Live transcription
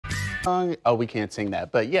song. Oh, we can't sing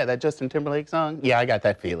that. But yeah, that Justin Timberlake song, yeah, I got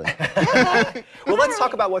that feeling. Well, let's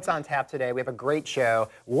talk about what's on tap today. We have a great show.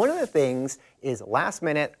 One of the things is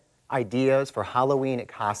last-minute ideas for Halloween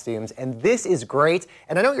costumes, and this is great.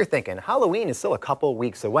 And I know what you're thinking, Halloween is still a couple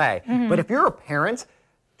weeks away. But if you're a parent,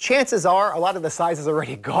 chances are a lot of the size is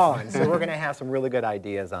already gone. So we're going to have some really good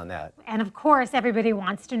ideas on that. And of course, everybody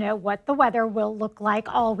wants to know what the weather will look like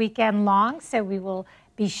all weekend long. So we will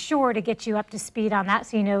be sure to get you up to speed on that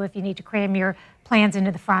so you know if you need to cram your plans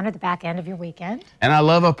into the front or the back end of your weekend. And I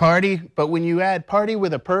love a party, but when you add party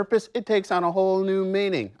with a purpose, it takes on a whole new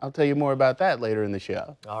meaning. I'll tell you more about that later in the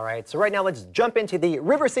show. All right, so right now let's jump into the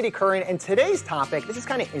River City Current. And today's topic, this is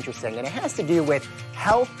kind of interesting, and it has to do with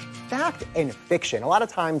health, fact, and fiction. A lot of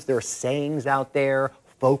times there are sayings out there,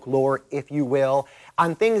 folklore, if you will,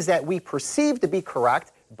 on things that we perceive to be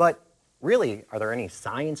correct, but really, are there any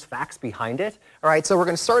science facts behind it? All right, so we're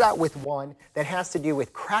going to start out with one that has to do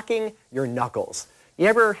with cracking your knuckles. You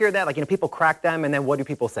ever hear that? Like, you know, people crack them, and then what do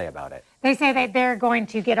people say about it? They say that they're going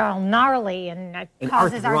to get all gnarly and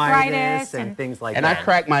causes arthritis and things like and that. And I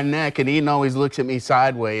crack my neck, and Eden always looks at me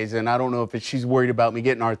sideways, and I don't know if she's worried about me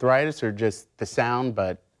getting arthritis or just the sound,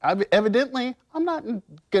 but evidently, I'm not going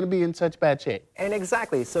to be in such bad shape. And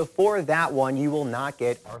exactly, so for that one, you will not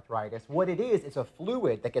get arthritis. What it is, it's a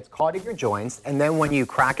fluid that gets caught in your joints, and then when you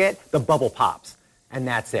crack it, the bubble pops, and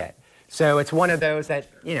that's it. So it's one of those that,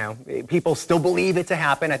 you know, people still believe it to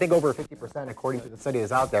happen. I think over 50% according to the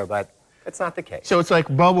studies out there, but it's not the case. So it's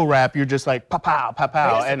like bubble wrap, you're just like pow, pow,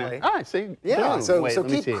 pow. And, all right, see? Yeah, boom. so, Wait, so let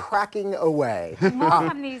me keep see. cracking away.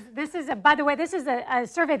 This is, by the way, this is a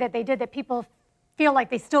survey that they did that people feel like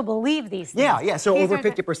they still believe these things. Yeah, so These over are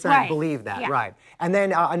the- 50% right, believe that, yeah. right. And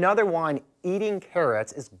then another one, eating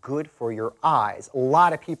carrots is good for your eyes. A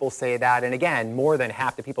lot of people say that, and again, more than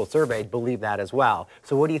half the people surveyed believe that as well.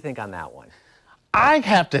 So what do you think on that one? I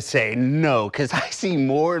have to say no, because I see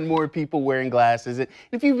more and more people wearing glasses. And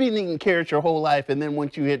if you've been eating carrots your whole life, and then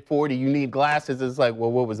once you hit 40, you need glasses, it's like,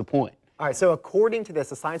 well, what was the point? All right, so according to this,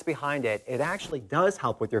 the science behind it, it actually does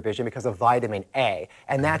help with your vision because of vitamin A.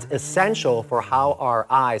 And that's essential for how our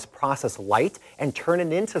eyes process light and turn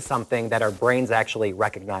it into something that our brains actually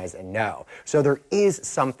recognize and know. So there is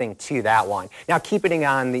something to that one. Now, keeping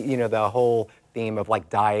on the, you know, the whole theme of like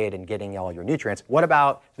diet and getting all your nutrients, what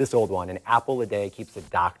about this old one? An apple a day keeps the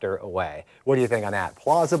doctor away. What do you think on that?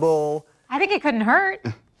 Plausible? I think it couldn't hurt.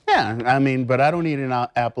 Yeah, I mean, but I don't eat an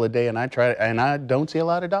apple a day, and I try, and I don't see a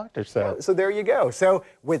lot of doctors. So there you go. So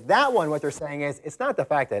with that one, what they're saying is it's not the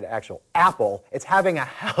fact that actual apple, it's having a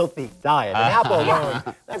healthy diet. An apple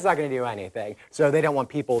alone, that's not going to do anything. So they don't want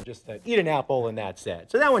people just to eat an apple and that's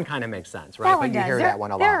it. So that one kind of makes sense, right? That one But you does. hear that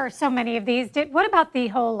one a lot. There are so many of these. What about the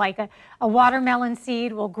whole, like a watermelon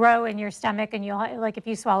seed will grow in your stomach and you'll, like if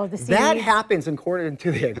you swallow the seed? That happens according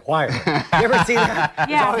to the Inquirer. You ever see that?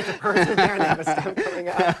 Yeah. There's always a person there and they have a stem coming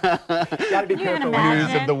up. Got to be careful.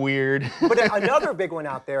 News of the weird. But another big one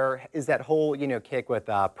out there is that whole, you know, kick with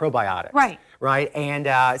probiotics. Right. Right.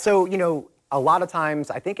 And so, you know, a lot of times,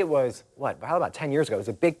 I think it was, how about 10 years ago? It was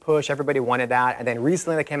a big push. Everybody wanted that. And then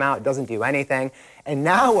recently they came out, it doesn't do anything. And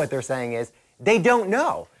now what they're saying is they don't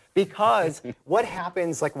know. Because what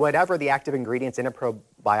happens, like whatever the active ingredients in a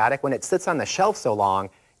probiotic, when it sits on the shelf so long,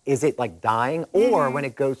 is it like dying? Or when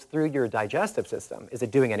it goes through your digestive system, is it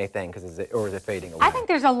doing anything? Or is it fading away? I think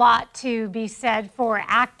there's a lot to be said for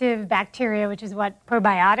active bacteria, which is what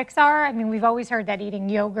probiotics are. I mean, we've always heard that eating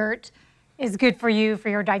yogurt is good for you, for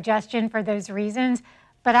your digestion, for those reasons.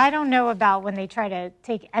 But I don't know about when they try to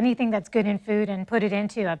take anything that's good in food and put it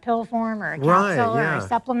into a pill form or a capsule or a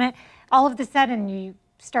supplement. All of a sudden, you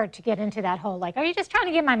start to get into that whole, like, are you just trying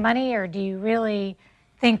to get my money, or do you really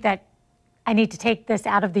think that I need to take this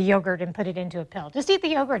out of the yogurt and put it into a pill? Just eat the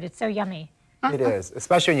yogurt. It's so yummy. It is,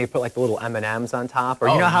 especially when you put like the little M&Ms on top, or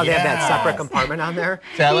you know how they have that separate compartment on there?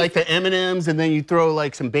 So I like the M&Ms, and then you throw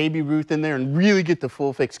like some Baby Ruth in there and really get the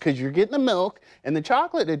full fix, because you're getting the milk and the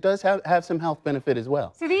chocolate. It does have some health benefit as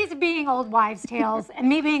well. So these being old wives' tales, and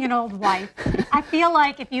me being an old wife, I feel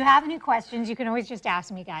like if you have any questions, you can always just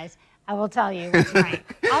ask me, guys. I will tell you what's right.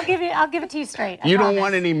 I'll give it to you straight. I You don't promise.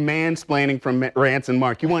 want any mansplaining from Rance and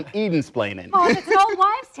Mark. You want Eden-splaining. Well, if it's an old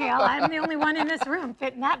wives' tale, I'm the only one in this room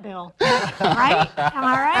fitting that bill. Right? Am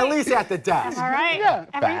I right? At least at the desk. Am I right? Yeah.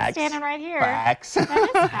 Everyone's Facts. standing right here. Facts. That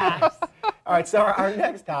is facts. All right, so our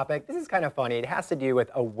next topic, this is kind of funny. It has to do with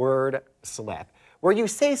a word slip, where you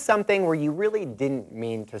say something where you really didn't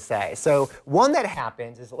mean to say. So one that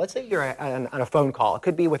happens is, let's say you're on a phone call. It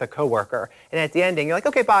could be with a coworker, and at the ending, you're like,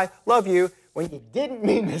 okay, bye, love you, when you didn't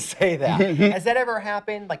mean to say that. Has that ever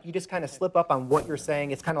happened? Like you just kind of slip up on what you're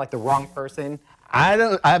saying? It's kind of like the wrong person?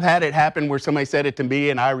 I've had it happen where somebody said it to me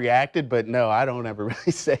and I reacted, but no, I don't ever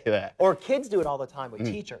really say that. Or kids do it all the time with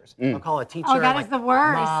teachers. They'll call a teacher Oh, that like is the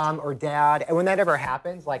worst. mom or dad, and when that ever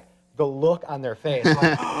happens, like the look on their face,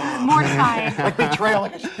 like, Mortifying. like betrayal,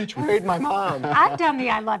 like I just betrayed my mom. I've done the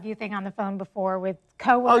 "I love you" thing on the phone before with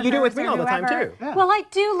coworkers. Oh, you do it with me or all the time, whoever. too. Yeah. Well, I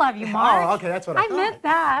do love you, Mark. Oh, okay, that's what I thought. meant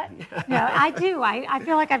that. No, I do. I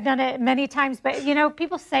feel like I've done it many times, but you know,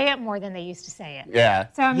 people say it more than they used to say it. Yeah.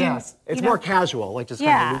 So I mean, Yes, it's you know, more casual, like just kind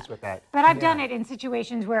Yeah, of loose with that. but I've done it in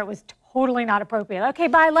situations where it was totally not appropriate. Okay,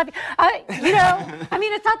 bye, I love you. You know, I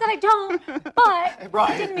mean, it's not that I don't, but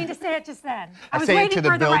I didn't mean to say it just then. I was say it waiting to the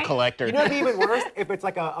for bill right. collector. You know what'd be even worse? If it's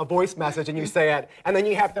like a voice message and you say it, and then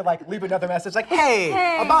you have to like leave another message like, hey,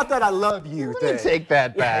 Hey. about that I love you Let me thing. take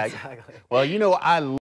that back. Exactly. Well, you know, I